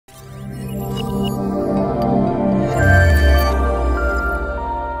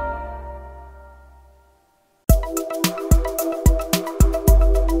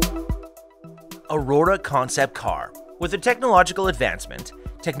concept car. With the technological advancement,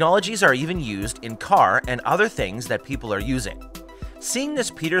 technologies are even used in car and other things that people are using. Seeing this,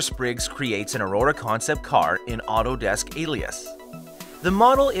 Peter Spriggs creates an Aurora Concept car in Autodesk Alias. The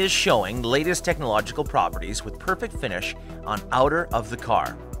model is showing latest technological properties with perfect finish on outer of the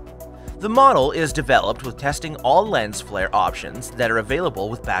car. The model is developed with testing all lens flare options that are available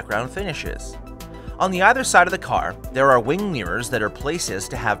with background finishes. On the other side of the car, there are wing mirrors that are places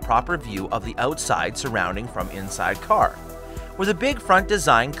to have proper view of the outside surrounding from inside car, where the big front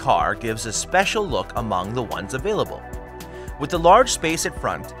design car gives a special look among the ones available. With the large space at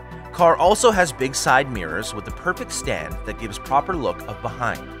front, car also has big side mirrors with the perfect stand that gives proper look of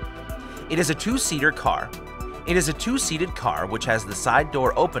behind. It is a two-seater car. It is a two-seated car which has the side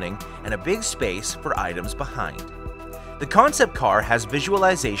door opening and a big space for items behind. The concept car has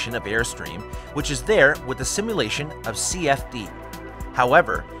visualization of airstream, which is there with the simulation of CFD.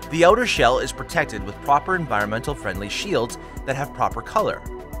 However, the outer shell is protected with proper environmental friendly shields that have proper color.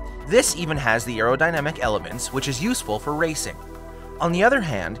 This even has the aerodynamic elements, which is useful for racing. On the other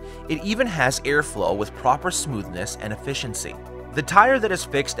hand, it even has airflow with proper smoothness and efficiency. The tire that is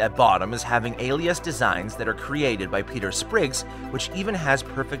fixed at bottom is having Alias designs that are created by Peter Spriggs, which even has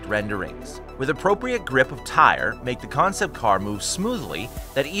perfect renderings. With appropriate grip of tire, make the concept car move smoothly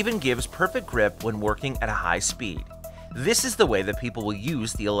that even gives perfect grip when working at a high speed. This is the way that people will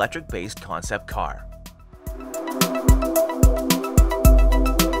use the electric-based concept car.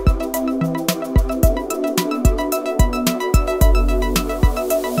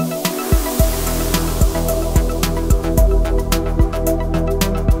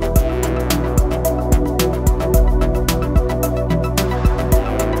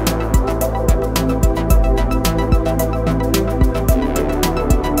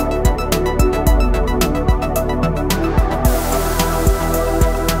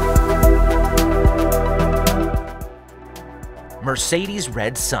 Mercedes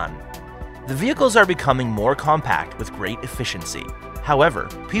Red Sun. The vehicles are becoming more compact with great efficiency. However,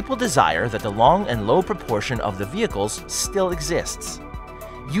 people desire that the long and low proportion of the vehicles still exists.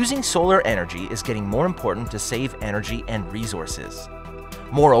 Using solar energy is getting more important to save energy and resources.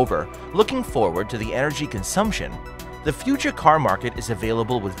 Moreover, looking forward to the energy consumption, the future car market is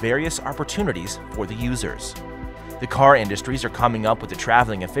available with various opportunities for the users. The car industries are coming up with the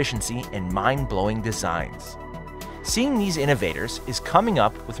traveling efficiency and mind-blowing designs. Seeing these innovators is coming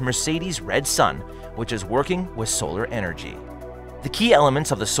up with Mercedes Red Sun, which is working with solar energy. The key elements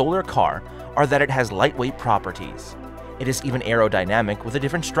of the solar car are that it has lightweight properties. It is even aerodynamic with a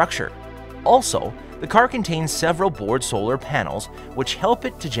different structure. Also, the car contains several board solar panels which help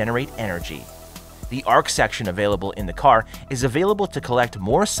it to generate energy. The arc section available in the car is available to collect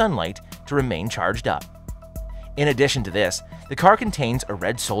more sunlight to remain charged up. In addition to this, the car contains a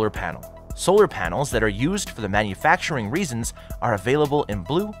red solar panel. Solar panels that are used for the manufacturing reasons are available in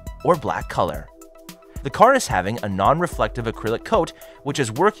blue or black color. The car is having a non-reflective acrylic coat which is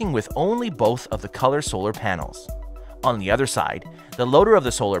working with only both of the color solar panels. On the other side, the loader of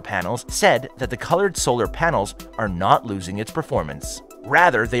the solar panels said that the colored solar panels are not losing its performance.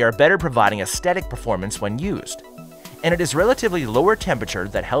 Rather, they are better providing aesthetic performance when used. And it is relatively lower temperature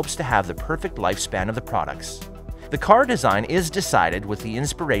that helps to have the perfect lifespan of the products. The car design is decided with the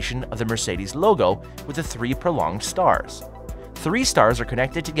inspiration of the Mercedes logo with the 3 prolonged stars. 3 stars are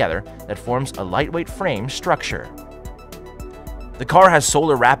connected together that forms a lightweight frame structure. The car has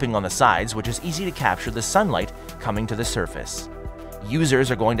solar wrapping on the sides, which is easy to capture the sunlight coming to the surface. Users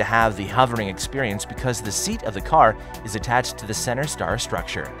are going to have the hovering experience because the seat of the car is attached to the center star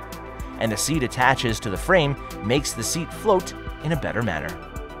structure, and the seat attaches to the frame makes the seat float in a better manner.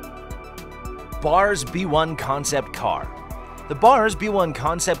 Bars B1 Concept Car. The Bars B1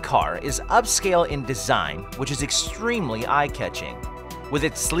 Concept Car is upscale in design, which is extremely eye-catching. With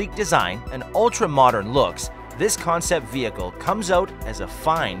its sleek design and ultra-modern looks, this concept vehicle comes out as a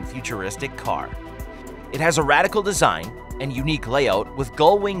fine futuristic car. It has a radical design and unique layout with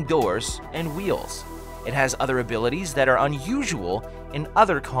gull-wing doors and wheels. It has other abilities that are unusual in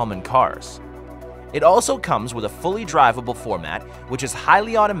other common cars. It also comes with a fully drivable format, which is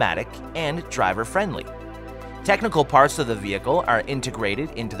highly automatic and driver-friendly. Technical parts of the vehicle are integrated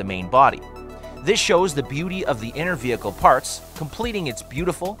into the main body. This shows the beauty of the inner vehicle parts, completing its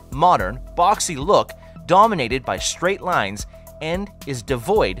beautiful, modern, boxy look dominated by straight lines and is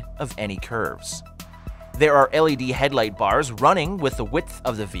devoid of any curves. There are LED headlight bars running with the width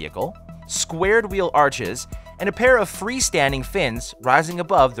of the vehicle, squared wheel arches, and a pair of freestanding fins rising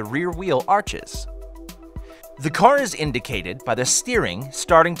above the rear wheel arches. The car is indicated by the steering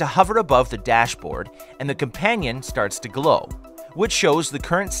starting to hover above the dashboard and the companion starts to glow, which shows the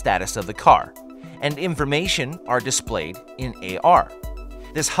current status of the car. and information are displayed in AR.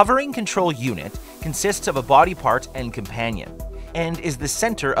 This hovering control unit consists of a body part and companion, and is the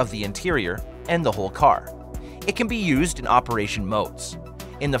center of the interior and the whole car. It can be used in operation modes.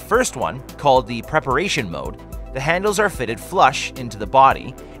 In the first one, called the preparation mode, the handles are fitted flush into the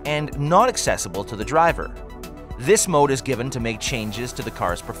body and not accessible to the driver. This mode is given to make changes to the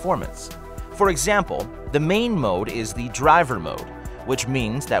car's performance. For example, the main mode is the driver mode, which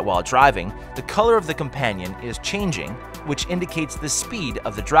means that while driving, the color of the companion is changing, which indicates the speed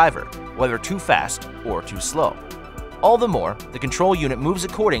of the driver, whether too fast or too slow. All the more, the control unit moves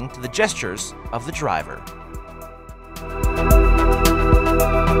according to the gestures of the driver.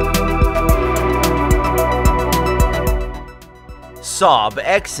 Saab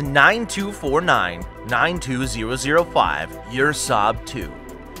X9249-92005, your Saab 2.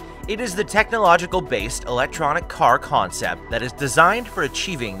 It is the technological-based electronic car concept that is designed for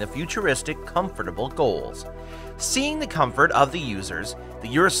achieving the futuristic, comfortable goals. Seeing the comfort of the users, the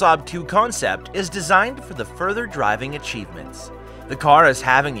Your Saab 2 concept is designed for the further driving achievements. The car is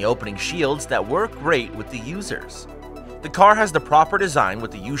having the opening shields that work great with the users. The car has the proper design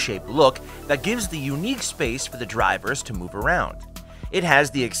with the U-shaped look that gives the unique space for the drivers to move around. It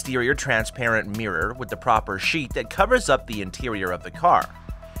has the exterior transparent mirror with the proper sheet that covers up the interior of the car.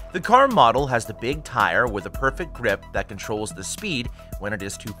 The car model has the big tire with a perfect grip that controls the speed when it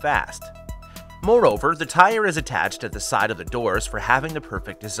is too fast. Moreover, the tire is attached at the side of the doors for having the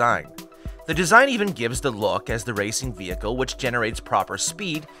perfect design. The design even gives the look as the racing vehicle, which generates proper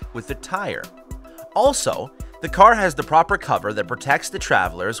speed with the tire. Also, the car has the proper cover that protects the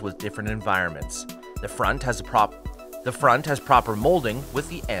travelers with different environments. The front has proper molding with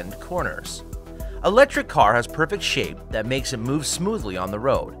the end corners. Electric car has perfect shape that makes it move smoothly on the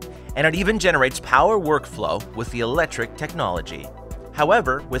road, and it even generates power workflow with the electric technology.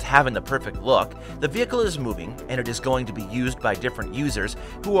 However, with having the perfect look, the vehicle is moving and it is going to be used by different users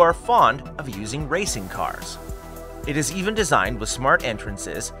who are fond of using racing cars. It is even designed with smart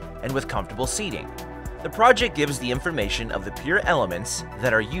entrances and with comfortable seating. The project gives the information of the pure elements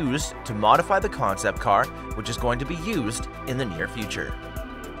that are used to modify the concept car, which is going to be used in the near future.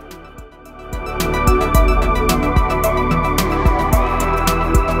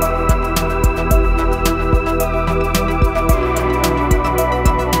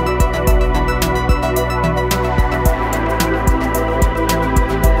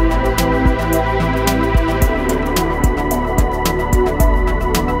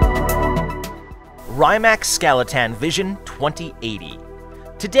 Rimac Skeleton Vision 2080.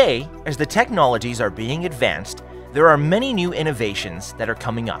 Today, as the technologies are being advanced, there are many new innovations that are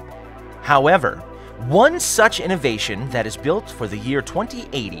coming up. However, one such innovation that is built for the year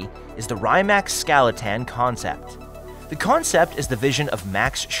 2080 is the Rimac Skeleton concept. The concept is the vision of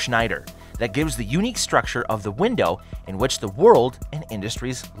Max Schneider that gives the unique structure of the window in which the world and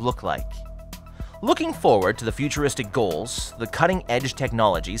industries look like. Looking forward to the futuristic goals, the cutting-edge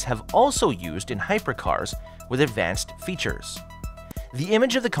technologies have also used in hypercars with advanced features. The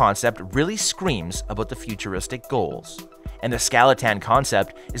image of the concept really screams about the futuristic goals, and the Skeleton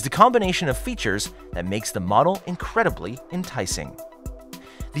concept is the combination of features that makes the model incredibly enticing.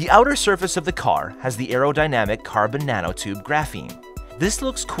 The outer surface of the car has the aerodynamic carbon nanotube graphene. This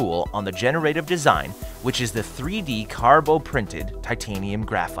looks cool on the generative design, which is the 3D carbo-printed titanium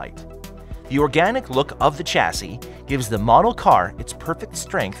graphite. The organic look of the chassis gives the model car its perfect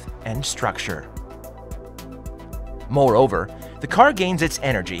strength and structure. Moreover, the car gains its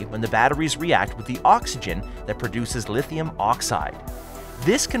energy when the batteries react with the oxygen that produces lithium oxide.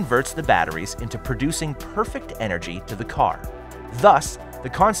 This converts the batteries into producing perfect energy to the car. Thus, the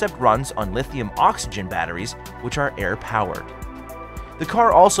concept runs on lithium oxygen batteries, which are air-powered. The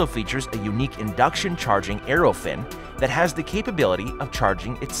car also features a unique induction charging aerofin that has the capability of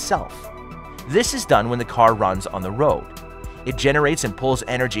charging itself. This is done when the car runs on the road. It generates and pulls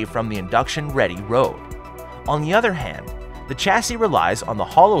energy from the induction-ready road. On the other hand, the chassis relies on the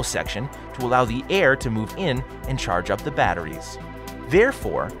hollow section to allow the air to move in and charge up the batteries.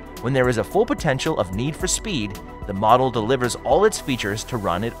 Therefore, when there is a full potential of need for speed, the model delivers all its features to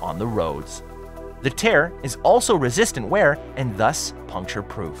run it on the roads. The tear is also resistant wear and thus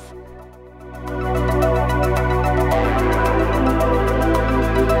puncture-proof.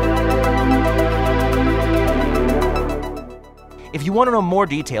 If you want to know more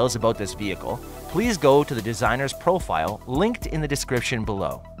details about this vehicle, please go to the designer's profile linked in the description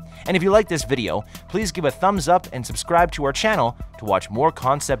below. And if you like this video, please give a thumbs up and subscribe to our channel to watch more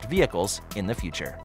concept vehicles in the future.